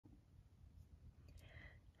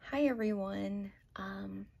Hi everyone.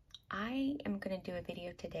 I am going to do a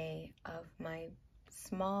video today of my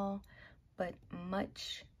small but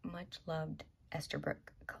much loved Esterbrook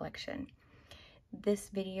collection. This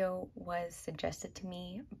video was suggested to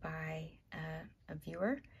me by a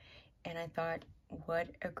viewer, and I thought, what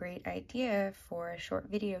a great idea for a short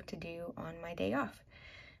video to do on my day off.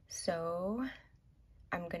 So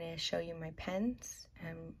I'm going to show you my pens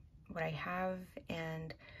and what I have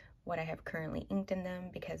and what I have currently inked in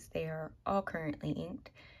them, because they are all currently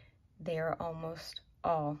inked. They are almost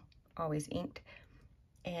all always inked.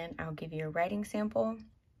 And I'll give you a writing sample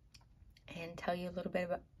and tell you a little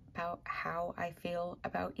bit about how I feel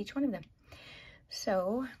about each one of them.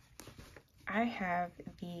 So I have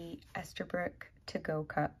the Esterbrook to-go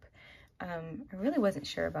cup. I really wasn't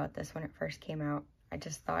sure about this when it first came out. I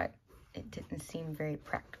just thought it didn't seem very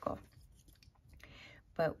practical.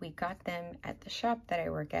 But we got them at the shop that I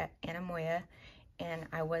work at, Anamoya, and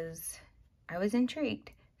I was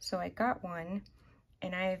intrigued. So I got one,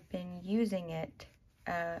 and I've been using it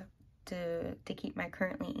to keep my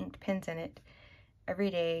currently inked pens in it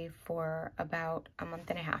every day for about a month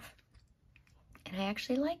and a half. And I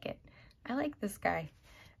actually like it. I like this guy.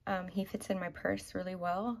 He fits in my purse really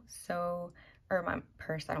well. So, or my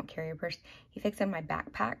purse, I don't carry a purse. He fits in my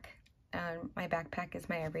backpack. My backpack is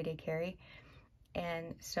my everyday carry.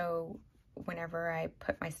 And so whenever I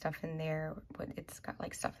put my stuff in there, it's got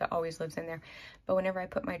like stuff that always lives in there, but whenever I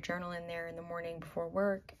put my journal in there in the morning before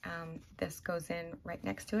work, this goes in right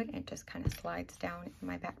next to it, and it just kind of slides down in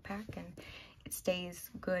my backpack, and it stays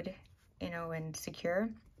good, you know, and secure.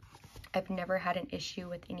 I've never had an issue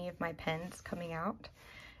with any of my pens coming out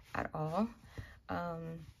at all.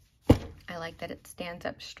 I like that it stands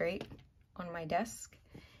up straight on my desk,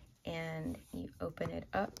 and you open it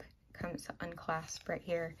up, comes unclasped right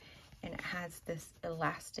here, and it has this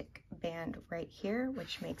elastic band right here,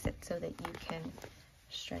 which makes it so that you can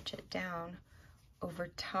stretch it down over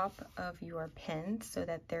top of your pens so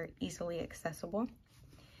that they're easily accessible.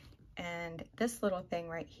 And this little thing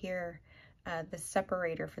right here, the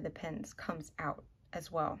separator for the pens, comes out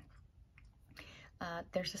as well.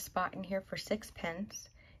 There's a spot in here for 6 pens,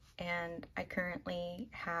 and I currently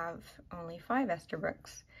have only 5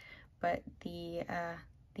 Esterbrook's, but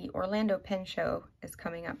the Orlando Pen Show is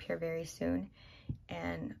coming up here very soon,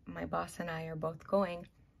 and my boss and I are both going,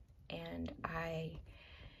 and I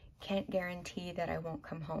can't guarantee that I won't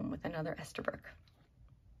come home with another Esterbrook.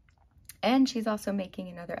 And she's also making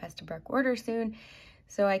another Esterbrook order soon,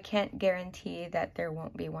 so I can't guarantee that there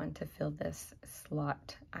won't be one to fill this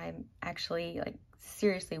slot. I'm actually like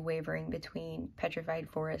seriously wavering between Petrified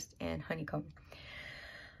Forest and Honeycomb.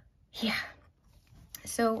 Yeah.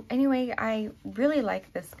 So anyway, I really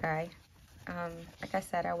like this guy. Like I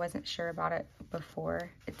said, I wasn't sure about it before.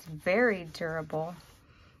 It's very durable.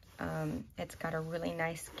 It's got a really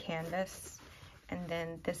nice canvas, and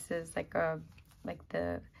then this is like the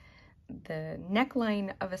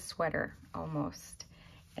neckline of a sweater almost,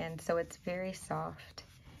 and so it's very soft,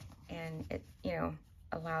 and it, you know,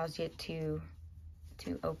 allows you to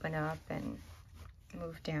open up and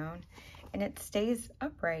move down. And it stays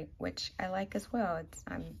upright, which I like as well.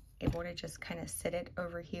 I'm able to just kind of sit it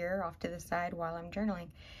over here off to the side while I'm journaling.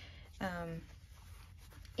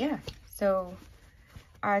 Yeah, so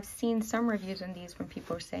I've seen some reviews on these from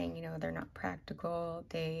people saying, you know, they're not practical.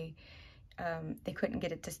 They couldn't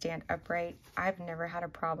get it to stand upright. I've never had a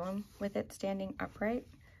problem with it standing upright.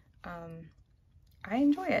 I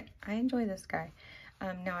enjoy it. I enjoy this guy.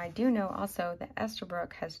 Now I do know also that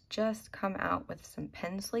Esterbrook has just come out with some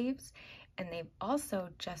pen sleeves, and they've also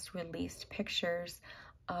just released pictures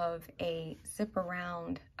of a zip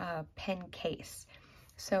around pen case.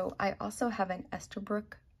 So I also have an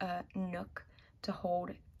Esterbrook nook to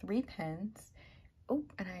hold 3 pens. Oh,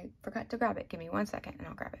 and I forgot to grab it. Give me 1 second and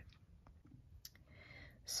I'll grab it.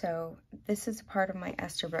 So this is part of my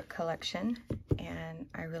Esterbrook collection, and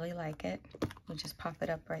I really like it. You just pop it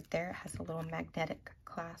up right there. It has a little magnetic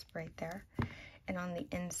clasp right there. And on the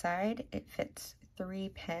inside, it fits 3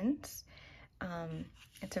 pens.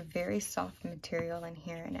 It's a very soft material in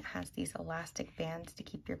here, and it has these elastic bands to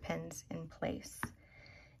keep your pens in place.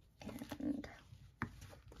 And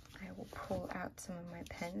I will pull out some of my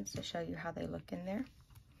pens to show you how they look in there.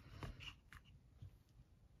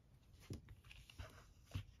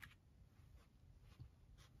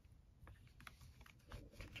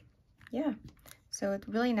 Yeah, so it's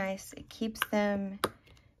really nice. It keeps them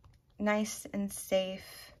nice and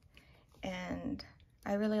safe, and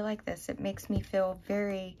I really like this. It makes me feel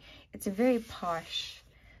it's a very posh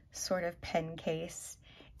sort of pen case,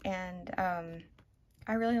 and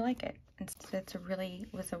I really like it. And so it's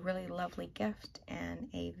was a really lovely gift and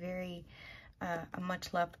a very a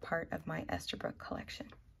much loved part of my Esterbrook collection.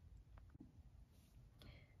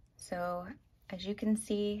 So as you can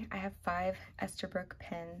see, I have 5 Esterbrook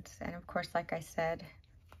pens, and of course, like I said,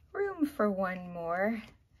 room for one more.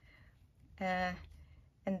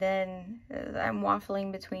 And then I'm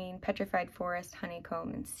waffling between petrified forest,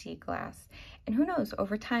 honeycomb, and sea glass. And who knows,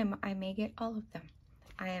 over time, I may get all of them.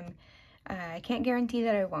 I can't guarantee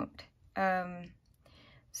that I won't.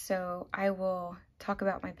 So I will talk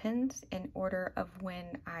about my pens in order of when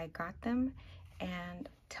I got them and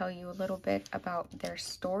tell you a little bit about their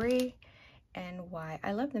story and why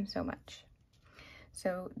I love them so much.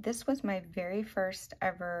 So this was my very first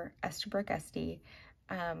ever Esterbrook Estie.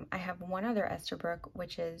 I have one other Esterbrook,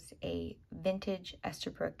 which is a vintage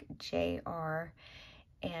Esterbrook JR,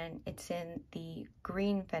 and it's in the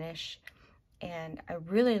green finish, and I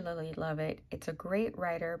really love it. It's a great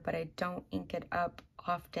writer, but I don't ink it up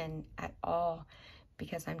often at all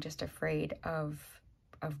because I'm just afraid of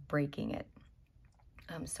breaking it.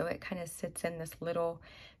 So it kind of sits in this little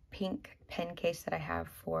pink pen case that I have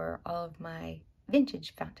for all of my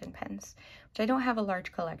vintage fountain pens, which I don't have a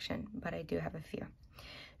large collection, but I do have a few.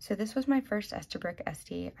 So this was my first Esterbrook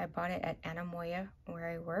Estie. I bought it at Anamoya, where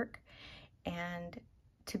I work, and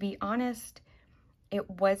to be honest, it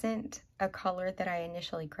wasn't a color that I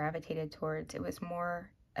initially gravitated towards. It was more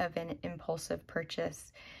of an impulsive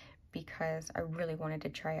purchase because I really wanted to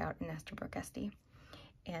try out an Esterbrook Estie.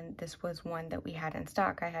 And this was one that we had in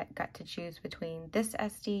stock. I got to choose between this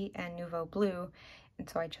Estie and Nouveau Blue, and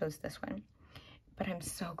so I chose this one. But I'm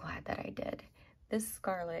so glad that I did. This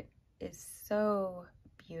scarlet is so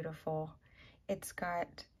beautiful. It's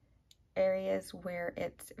got areas where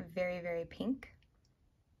it's very pink,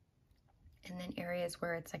 and then areas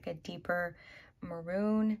where it's like a deeper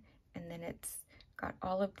maroon, and then it's got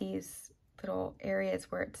all of these little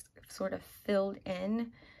areas where it's sort of filled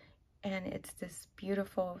in, and it's this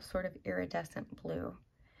beautiful sort of iridescent blue.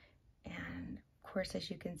 And of course, as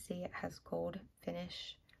you can see, it has gold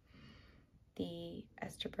finish, the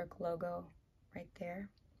Esterbrook logo right there.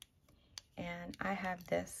 And I have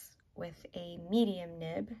this with a medium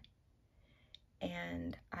nib,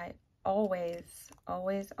 and I always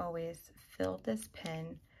fill this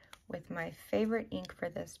pen with my favorite ink for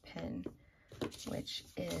this pen, which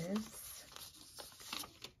is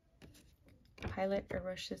Pilot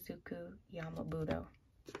Iroshizuku Yamabudo.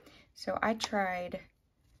 So I tried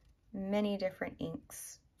many different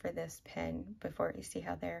inks for this pen before. You see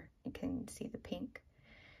how there you can see the pink.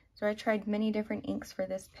 So I tried many different inks for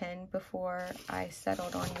this pen before I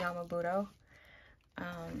settled on Yamabudo,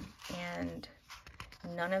 and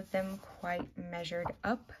none of them quite measured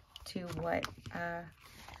up to what,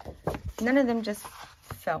 none of them just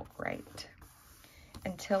felt right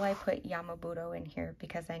until I put Yamabudo in here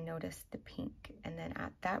because I noticed the pink. And then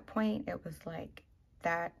at that point, it was like,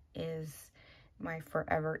 that is my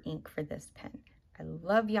forever ink for this pen. I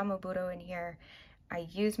love Yamabudo in here. I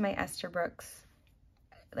use my Esterbrooks,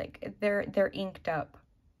 like they're inked up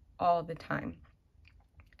all the time.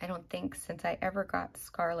 I don't think since I ever got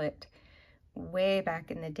Scarlet way back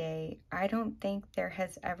in the day, I don't think there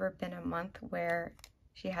has ever been a month where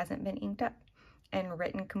she hasn't been inked up and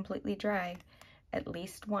written completely dry at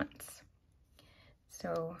least once.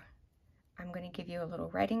 So I'm going to give you a little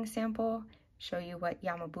writing sample, show you what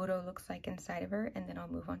Yamabudo looks like inside of her, and then I'll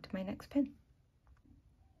move on to my next pen.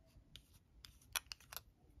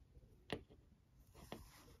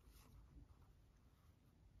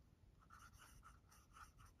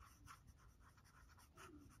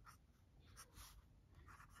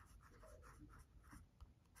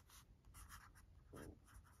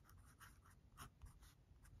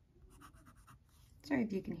 Sorry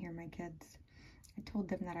if you can hear my kids. I told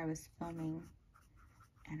them that I was filming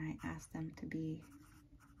and I asked them to be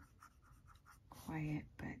quiet,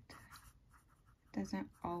 but it doesn't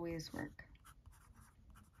always work.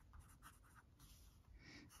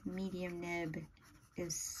 Medium nib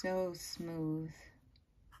is so smooth.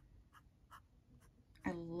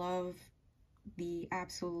 I love the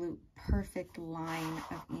absolute perfect line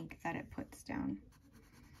of ink that it puts down.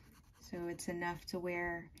 So it's enough to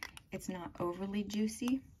where it's not overly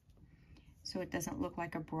juicy, so it doesn't look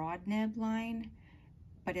like a broad nib line,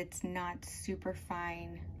 but it's not super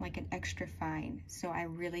fine, like an extra fine. So I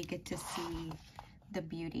really get to see the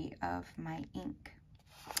beauty of my ink.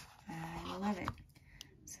 I love it.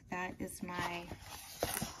 So that is my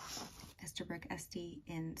Esterbrook Estie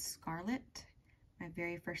in Scarlet, my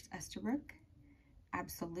very first Esterbrook.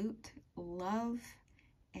 Absolute love.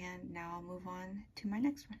 And now I'll move on to my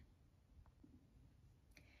next one.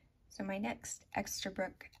 So my next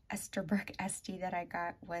Esterbrook Estie that I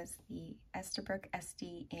got was the Esterbrook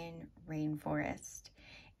Estie in Rainforest.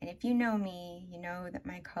 And if you know me, you know that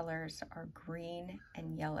my colors are green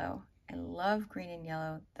and yellow. I love green and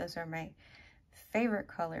yellow. Those are my favorite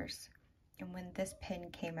colors. And when this pen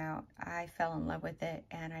came out, I fell in love with it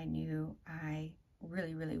and I knew I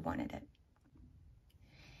really, really wanted it.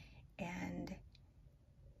 And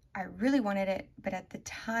I really wanted it, but at the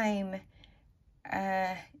time,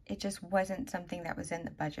 it just wasn't something that was in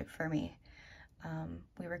the budget for me.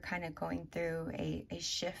 We were kind of going through a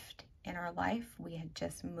shift in our life. We had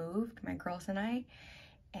just moved, my girls and I,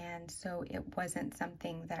 and so it wasn't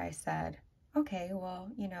something that I said, okay, well,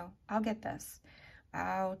 you know, I'll get this.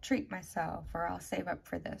 I'll treat myself, or I'll save up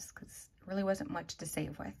for this, because there really wasn't much to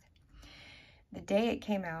save with. The day it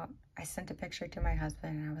came out, I sent a picture to my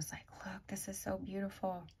husband, and I was like, look, this is so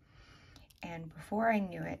beautiful. And before I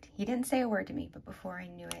knew it, he didn't say a word to me, but before I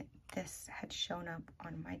knew it, this had shown up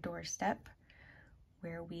on my doorstep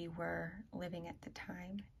where we were living at the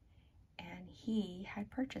time, and he had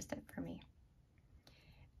purchased it for me.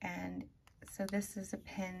 And so this is a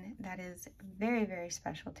pen that is very, very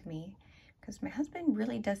special to me because my husband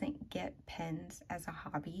really doesn't get pens as a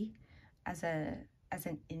hobby, as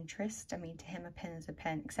an interest. I mean, to him, a pen is a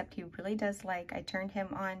pen, except he really does like, I turned him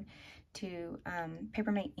on to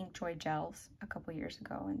Papermate Inkjoy gels a couple years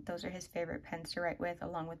ago, and those are his favorite pens to write with,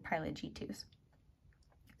 along with Pilot G2s.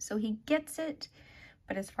 So he gets it,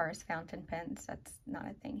 but as far as fountain pens, that's not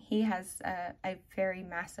a thing. He has a very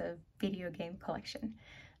massive video game collection,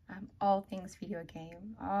 all things video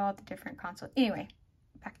game, all the different consoles. Anyway,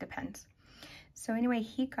 back to pens. So anyway,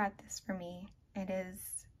 he got this for me. It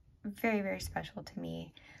is very, very special to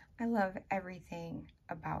me. I love everything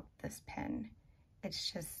about this pen.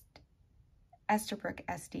 It's just, Esterbrook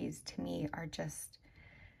Esties to me are just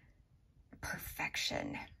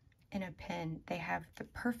perfection in a pen. They have the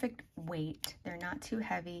perfect weight. They're not too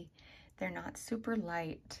heavy. They're not super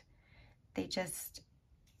light. They just,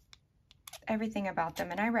 everything about them,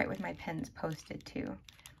 and I write with my pens posted too.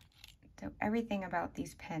 So everything about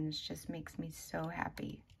these pens just makes me so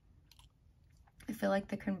happy. I feel like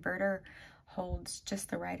the converter holds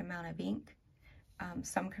just the right amount of ink.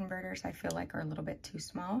 Some converters I feel like are a little bit too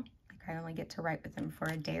small. Like I only get to write with them for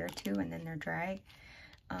a day or two and then they're dry.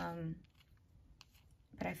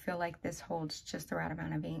 But I feel like this holds just the right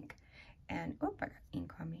amount of ink. And, oh, I got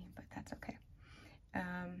ink on me, but that's okay.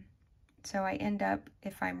 So I end up,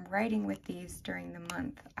 if I'm writing with these during the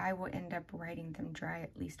month, I will end up writing them dry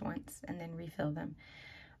at least once and then refill them.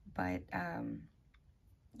 But,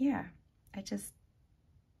 yeah, I just,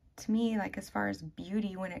 to me, like as far as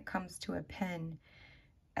beauty when it comes to a pen,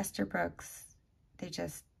 Esterbrook's,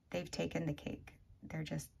 they've taken the cake. They're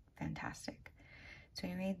just fantastic. So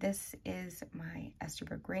anyway, this is my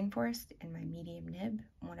Esterbrook Rainforest in my medium nib,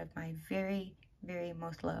 one of my very, very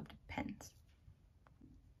most loved pens.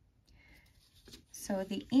 So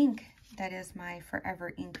the ink that is my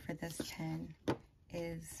forever ink for this pen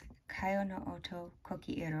is Kayo no Oto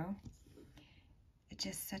Kokiiro. It's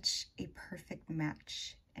just such a perfect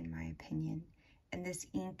match in my opinion. And this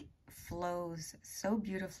ink flows so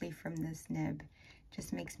beautifully from this nib.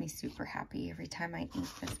 Just makes me super happy every time I ink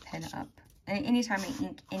this pen up. And anytime I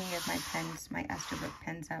ink any of my pens, my Esterbrook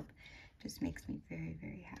pens up, just makes me very,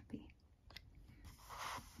 very happy.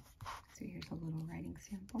 So here's a little writing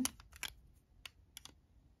sample.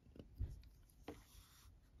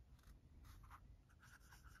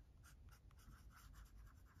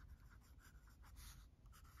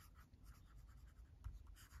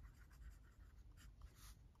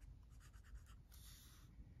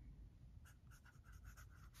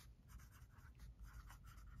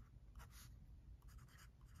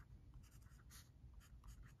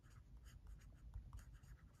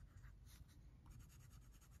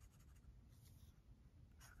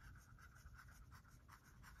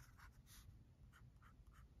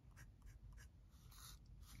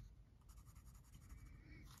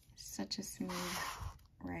 Such a smooth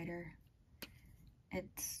writer.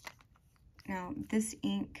 It's, now this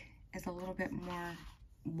ink is a little bit more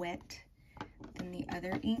wet than the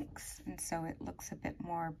other inks, and so it looks a bit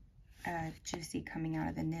more juicy coming out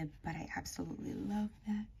of the nib, but I absolutely love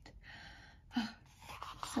that. Oh,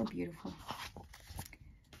 so beautiful.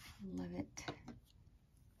 Love it.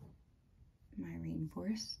 My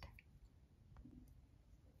Rainforest.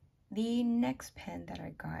 The next pen that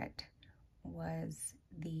I got was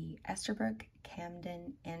the Esterbrook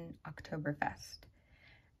Camden in Oktoberfest.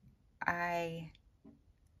 I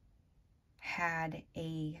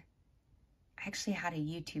actually had a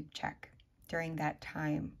YouTube check during that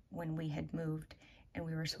time when we had moved and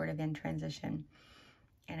we were sort of in transition.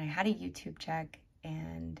 and I had a YouTube check,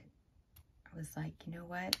 and I was like, you know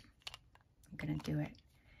what? I'm gonna do it.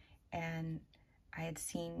 And I had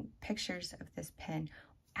seen pictures of this pen.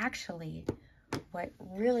 Actually, what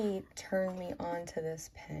really turned me on to this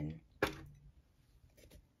pen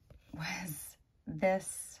was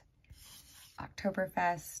this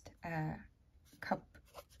Oktoberfest cup.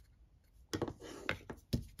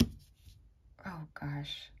 Oh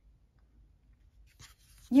gosh.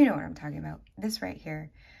 You know what I'm talking about. This right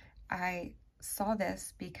here. I saw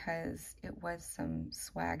this because it was some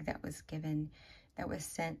swag that was given, that was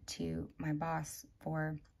sent to my boss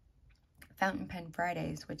for Fountain Pen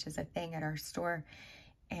Fridays, which is a thing at our store.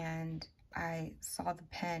 And I saw the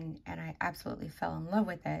pen and I absolutely fell in love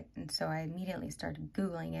with it. And so I immediately started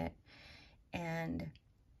Googling it, and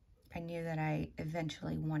I knew that I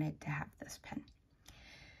eventually wanted to have this pen.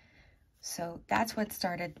 So that's what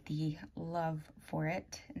started the love for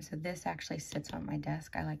it. And so this actually sits on my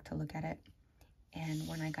desk. I like to look at it. And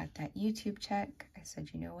when I got that YouTube check, I said,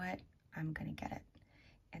 you know what? I'm gonna get it.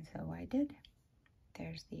 And so I did.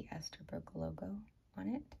 There's the Esterbrook logo on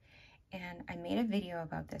it. And I made a video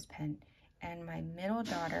about this pen, and my middle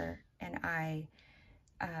daughter and I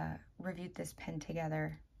reviewed this pen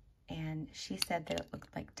together, and she said that it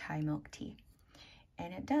looked like Thai milk tea.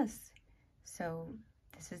 And it does. So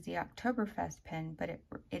this is the Oktoberfest pen, but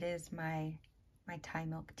it is my Thai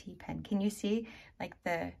milk tea pen. Can you see like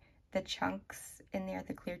the chunks in there,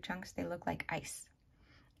 the clear chunks? They look like ice.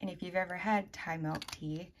 And if you've ever had Thai milk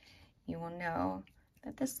tea, you will know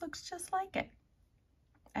that this looks just like it.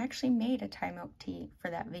 I actually made a Thai milk tea for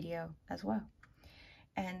that video as well.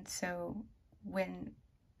 And so when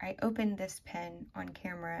I opened this pen on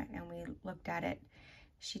camera and we looked at it,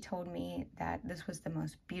 she told me that this was the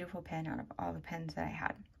most beautiful pen out of all the pens that I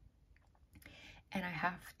had. And I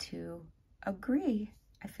have to agree.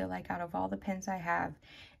 I feel like out of all the pens I have,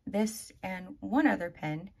 this and one other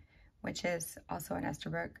pen, which is also an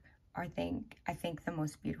Esterbrook, are I think the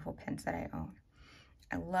most beautiful pens that I own.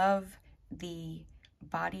 I love the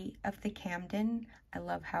body of the Camden. I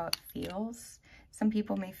love how it feels. Some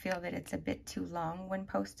people may feel that it's a bit too long when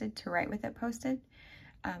posted, to write with it posted.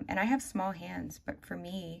 And I have small hands, but for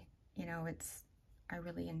me, you know, I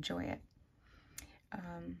really enjoy it.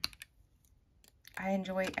 I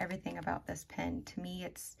enjoy everything about this pen. To me,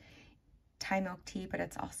 it's Thai milk tea, but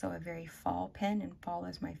it's also a very fall pen, and fall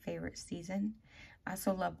is my favorite season. I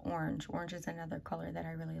also love orange. Orange is another color that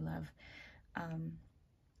I really love.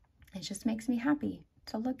 It just makes me happy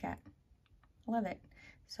to look at. Love it.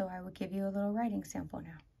 So I will give you a little writing sample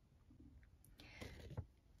now.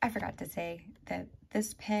 I forgot to say that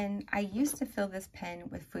this pen, I used to fill this pen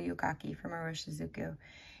with Fuyugaki from Oroshizuku,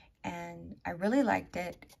 and I really liked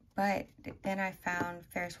it, but then I found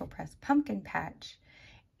Ferris Wheel Press Pumpkin Patch,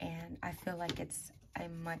 and I feel like it's a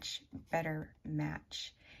much better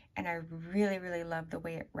match. And I really, really love the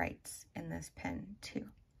way it writes in this pen too.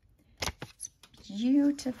 It's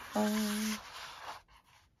beautiful.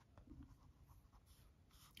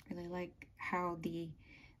 Really like how the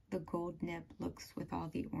gold nib looks with all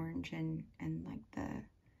the orange and like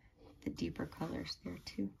the deeper colors there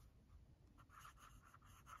too.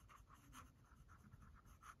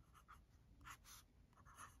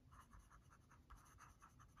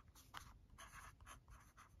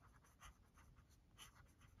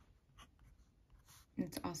 And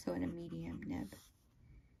it's also in a medium nib.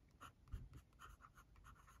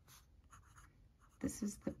 This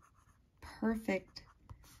is the perfect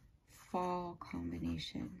fall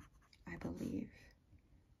combination, I believe.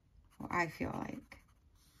 Well, I feel like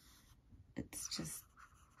it's just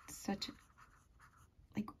such,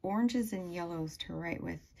 like, oranges and yellows to write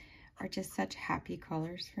with are just such happy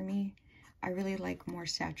colors for me. I really like more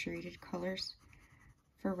saturated colors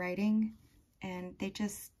for writing, and they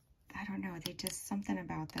just, I don't know, they just, something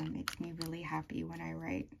about them makes me really happy when I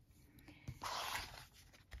write.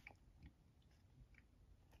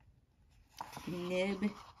 The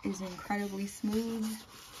nib is incredibly smooth,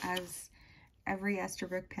 as every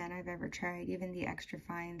Esterbrook pen I've ever tried, even the extra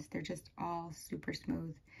fines, they're just all super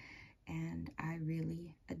smooth, and I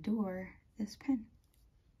really adore this pen.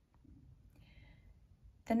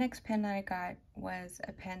 The next pen that I got was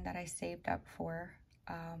a pen that I saved up for,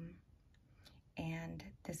 and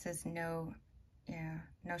this is no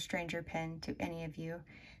stranger pen to any of you.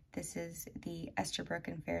 This is the Esterbrook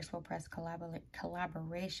and Ferris Wheel Press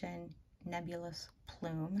collaboration Nebulous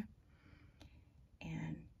Plume,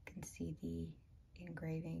 and you can see the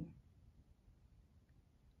engraving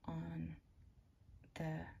on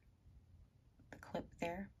the clip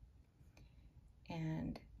there,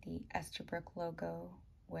 and the Esterbrook logo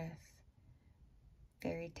with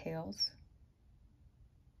fairy tales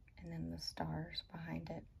and then the stars behind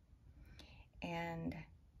it. And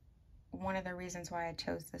one of the reasons why I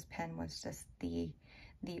chose this pen was just the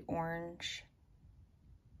orange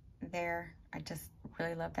there. I just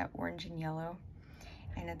really love that orange and yellow.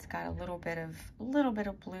 And it's got a little bit of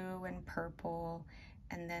blue and purple,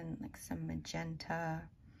 and then like some magenta.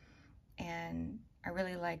 And I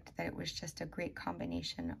really liked that it was just a great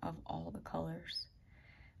combination of all the colors.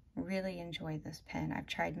 Really enjoy this pen. I've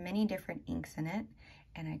tried many different inks in it,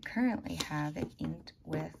 and I currently have it inked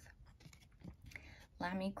with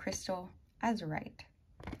Lamy Crystal Azurite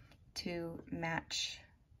to match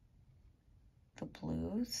the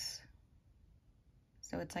blues.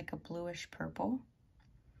 So it's like a bluish purple.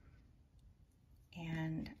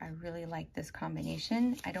 And I really like this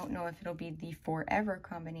combination. I don't know if it'll be the forever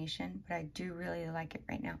combination, but I do really like it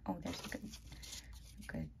right now. Oh, there's a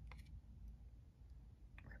good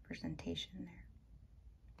representation there.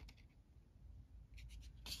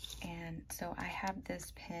 And so I have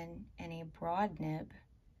this pen in a broad nib.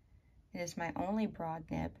 It is my only broad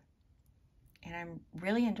nib, and I'm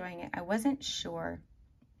really enjoying it. I wasn't sure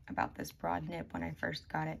about this broad nib when I first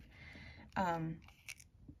got it.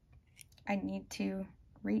 I need to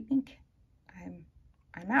re-ink. I'm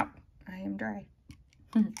out. I am dry.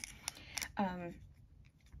 When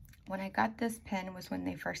I got this pen was when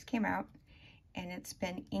they first came out, and it's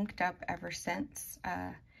been inked up ever since.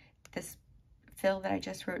 This fill that I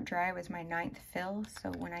just wrote dry was my 9th fill,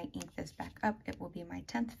 so when I ink this back up, it will be my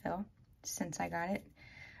 10th fill since I got it.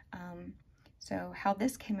 So how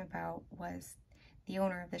this came about was the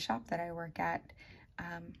owner of the shop that I work at,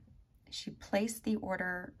 she placed the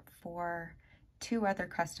order for 2 other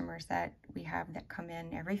customers that we have that come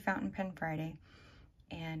in every Fountain Pen Friday,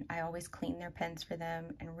 and I always clean their pens for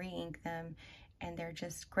them and re-ink them, and they're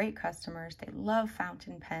just great customers. They love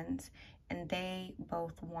fountain pens, and they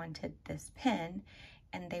both wanted this pen,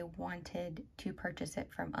 and they wanted to purchase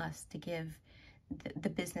it from us to give the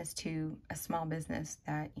business to a small business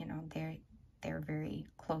that, you know, they're very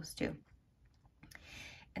close to.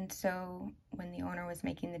 And so when the owner was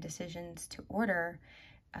making the decisions to order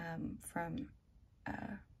from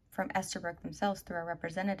Esterbrook themselves through a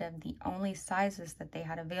representative, the only sizes that they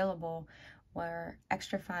had available were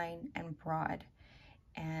extra fine and broad.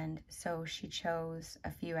 And so she chose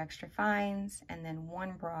a few extra fines and then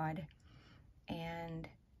 1 broad. And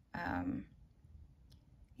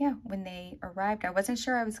yeah, when they arrived, I wasn't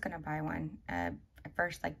sure I was going to buy one. At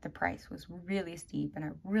first, like, the price was really steep, and I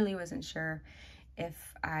really wasn't sure if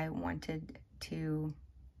I wanted to.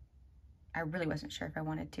 I really wasn't sure if I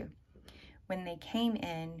wanted to. When they came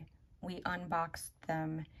in, we unboxed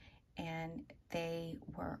them, and they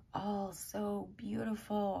were all so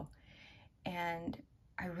beautiful. And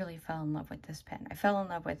I really fell in love with this pen. I fell in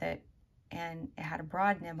love with it, and it had a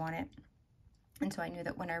broad nib on it. And so I knew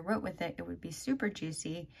that when I wrote with it, it would be super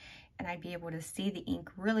juicy, and I'd be able to see the ink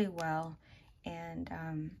really well. And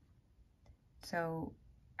so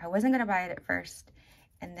I wasn't going to buy it at first.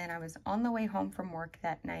 And then I was on the way home from work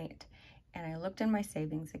that night, and I looked in my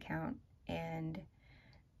savings account, and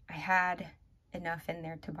I had enough in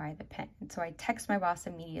there to buy the pen. And so I texted my boss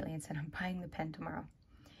immediately and said, I'm buying the pen tomorrow.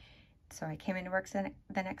 So I came into work the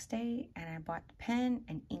next day, and I bought the pen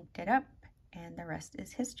and inked it up, and the rest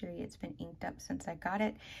is history. It's been inked up since I got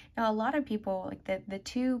it. Now, a lot of people, like the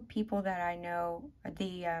 2 people that I know,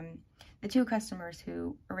 the 2 customers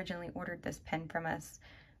who originally ordered this pen from us,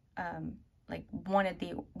 like wanted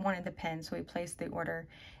the pen, so we placed the order.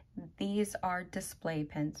 These are display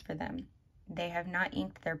pens for them. They have not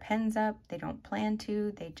inked their pens up. They don't plan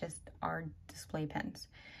to. They just are display pens.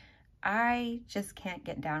 I just can't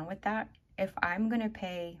get down with that. If I'm going to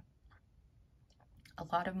pay a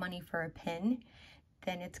lot of money for a pen,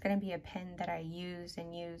 then it's going to be a pen that I use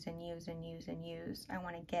and use and use and use and use. I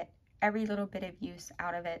want to get every little bit of use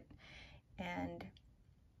out of it. And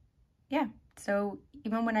yeah, so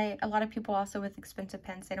even when a lot of people also with expensive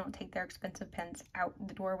pens, they don't take their expensive pens out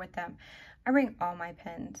the door with them. I bring all my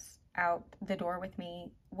pens out the door with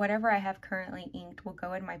me. Whatever I have currently inked will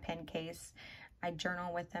go in my pen case. I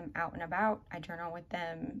journal with them out and about. I journal with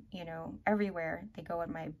them, you know, everywhere. They go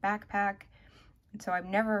in my backpack. And so I'm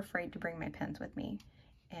never afraid to bring my pens with me.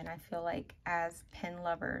 And I feel like as pen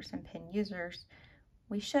lovers and pen users,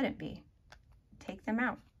 we shouldn't be. Take them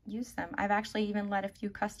out. Use them. I've actually even let a few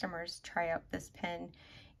customers try out this pen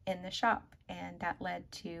in the shop, and that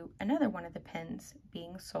led to another one of the pens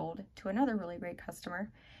being sold to another really great customer.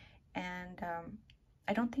 And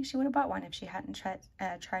I don't think she would have bought one if she hadn't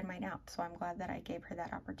tried mine out, so I'm glad that I gave her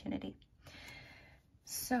that opportunity.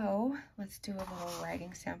 So let's do a little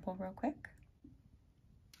writing sample real quick.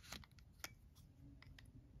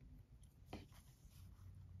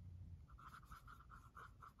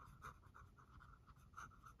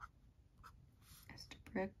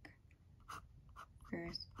 Esterbrook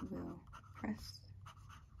Ferris Wheel Press.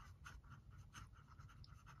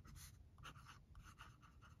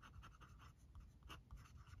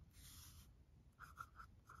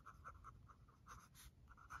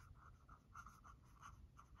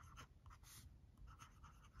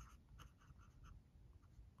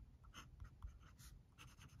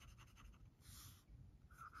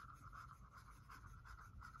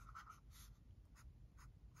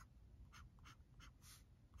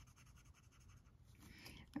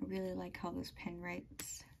 I really like how this pen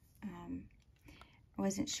writes. I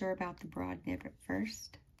wasn't sure about the broad nib at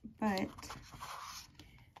first, but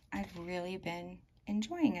I've really been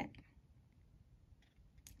enjoying it.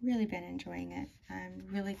 Really been enjoying it. I'm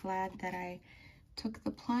really glad that I took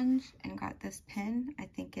the plunge and got this pen. I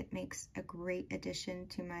think it makes a great addition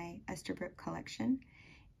to my Esterbrook collection.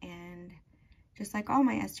 And just like all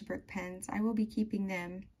my Esterbrook pens, I will be keeping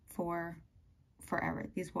them for forever.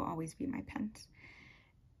 These will always be my pens.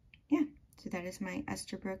 Yeah, so that is my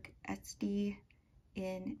Esterbrook SD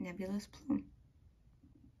in Nebulous Plume.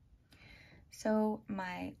 So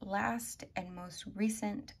my last and most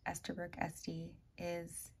recent Esterbrook SD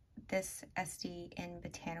is this SD in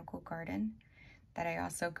Botanical Garden that I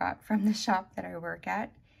also got from the shop that I work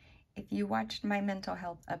at. If you watched my mental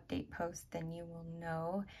health update post, then you will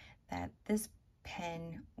know that this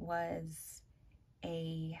pen was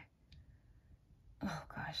a, oh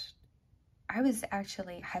gosh, I was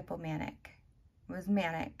actually hypomanic. It was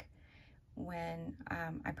manic when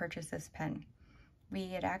I purchased this pen. We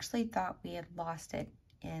had actually thought we had lost it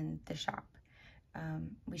in the shop.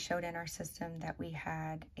 We showed in our system that we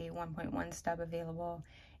had a 1.1 stub available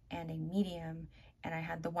and a medium, and I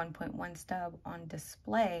had the 1.1 stub on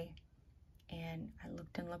display, and I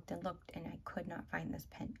looked and looked and looked, and I could not find this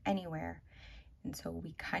pen anywhere. And so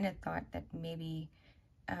we kind of thought that maybe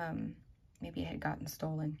it had gotten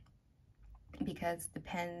stolen, because the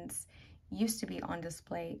pens used to be on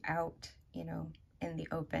display out, you know, in the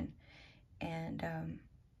open, and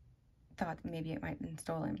thought maybe it might have been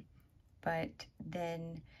stolen. But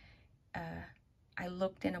then I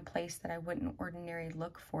looked in a place that I wouldn't ordinarily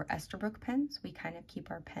look for Esterbrook pens. We kind of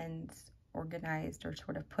keep our pens organized or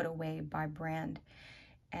sort of put away by brand.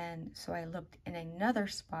 And so I looked in another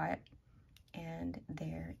spot, and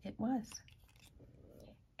there it was.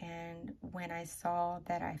 And when I saw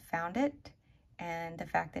that I found it, and the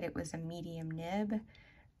fact that it was a medium nib,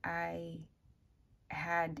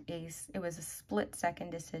 it was a split-second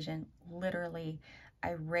decision. Literally,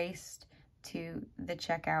 I raced to the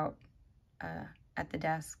checkout at the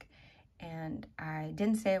desk, and I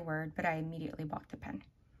didn't say a word, but I immediately bought the pen.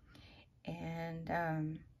 And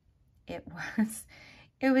it was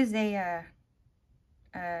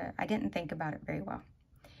I didn't think about it very well,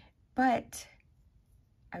 but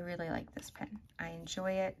I really like this pen. I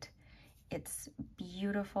enjoy it. It's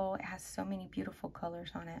beautiful. It has so many beautiful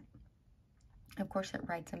colors on it. Of course, it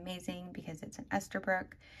writes amazing because it's an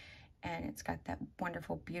Esterbrook, and it's got that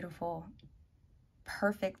wonderful, beautiful,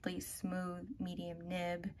 perfectly smooth medium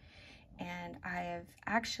nib. And I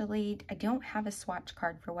don't have a swatch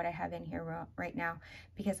card for what I have in here right now,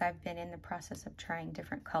 because I've been in the process of trying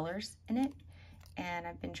different colors in it, and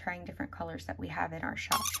I've been trying different colors that we have in our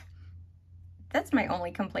shop. That's my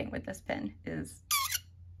only complaint with this pen, is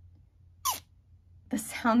the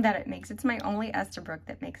sound that it makes. It's my only Esterbrook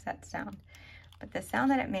that makes that sound. But the sound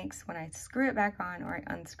that it makes when I screw it back on or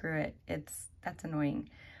I unscrew it, that's annoying.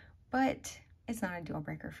 But it's not a deal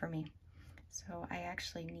breaker for me. So I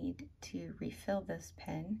actually need to refill this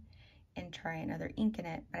pen and try another ink in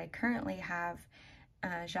it. But I currently have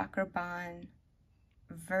Jacques Robin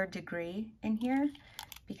Verdigris in here,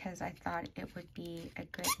 because I thought it would be a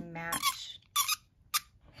good match.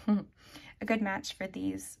 A good match for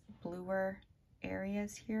these bluer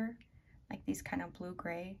areas here, like these kind of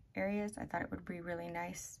blue-gray areas. I thought it would be really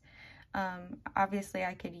nice. Obviously,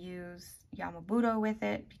 I could use Yamabudo with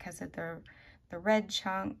it because of the red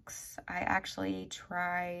chunks. I actually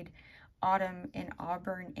tried Autumn in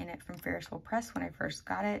Auburn in it from Ferris Wheel Press when I first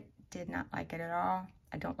got it. Did not like it at all.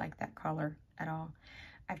 I don't like that color at all.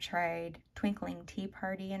 I've tried Twinkling Tea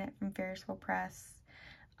Party in it from Ferris Wheel Press.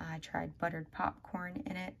 I tried Buttered Popcorn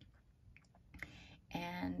in it,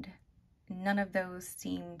 and none of those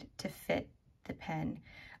seemed to fit the pen.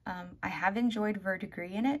 I have enjoyed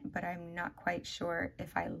Verdigris in it, but I'm not quite sure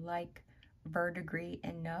if I like Verdigris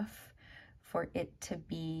enough for it to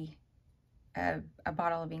be a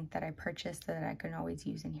bottle of ink that I purchased that I can always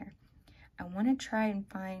use in here. I want to try and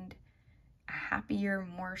find a happier,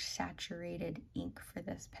 more saturated ink for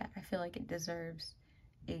this pen. I feel like it deserves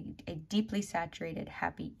a deeply saturated,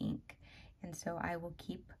 happy ink, and so I will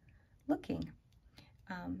keep looking.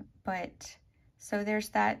 So there's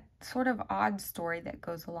that sort of odd story that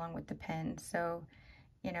goes along with the pen. So,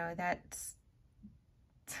 you know, that's,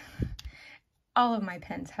 all of my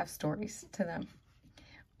pens have stories to them,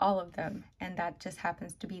 all of them. And that just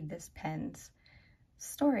happens to be this pen's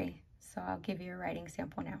story. So I'll give you a writing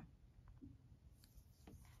sample now.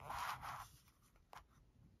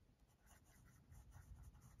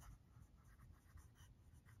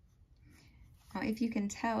 Now, if you can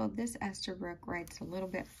tell, this Esterbrook writes a little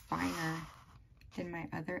bit finer than my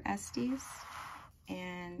other Estes,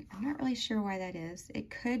 and I'm not really sure why that is. It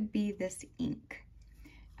could be this ink.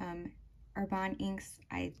 Urban inks,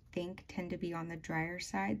 I think, tend to be on the drier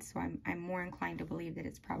side, so I'm more inclined to believe that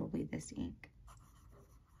it's probably this ink.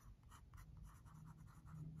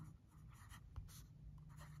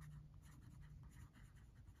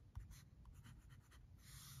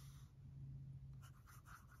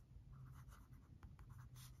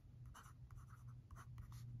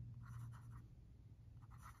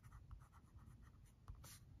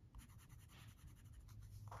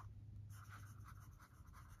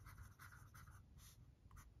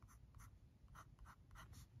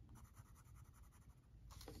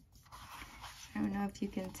 I don't know if you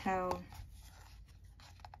can tell.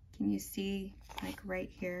 Can you see, like right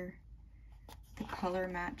here, the color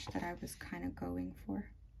match that I was kind of going for?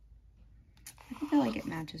 I feel like it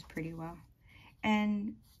matches pretty well.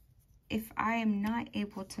 And if I am not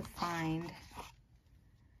able to find,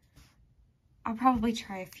 I'll probably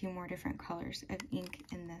try a few more different colors of ink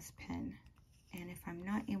in this pen. And if I'm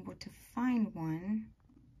not able to find one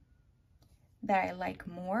that I like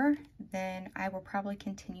more, then I will probably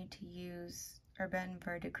continue to use Urban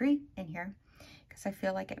Verdigris in here, because I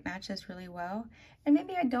feel like it matches really well. And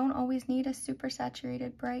maybe I don't always need a super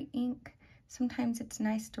saturated bright ink. Sometimes it's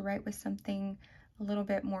nice to write with something a little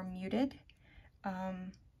bit more muted.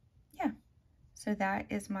 Yeah, so that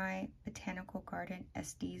is my Botanical Garden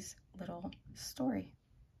Estes little story.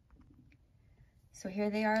 So here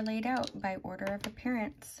they are laid out by order of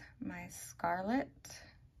appearance. My Scarlet,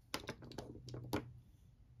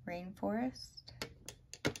 Rainforest,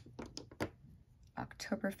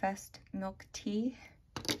 Oktoberfest Milk Tea,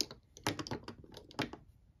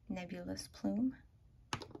 Nebulous Plume,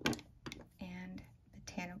 and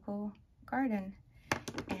Botanical Garden.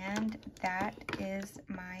 And that is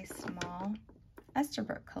my small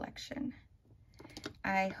Esterbrook collection.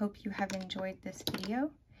 I hope you have enjoyed this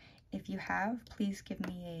video. If you have, please give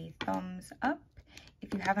me a thumbs up.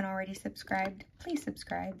 If you haven't already subscribed, please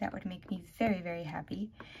subscribe. That would make me very, very happy.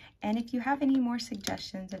 And if you have any more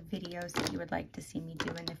suggestions of videos that you would like to see me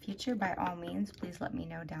do in the future, by all means, please let me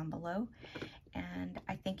know down below. And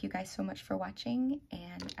I thank you guys so much for watching,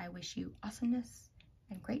 and I wish you awesomeness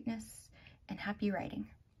and greatness and happy writing.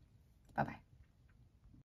 Bye-bye.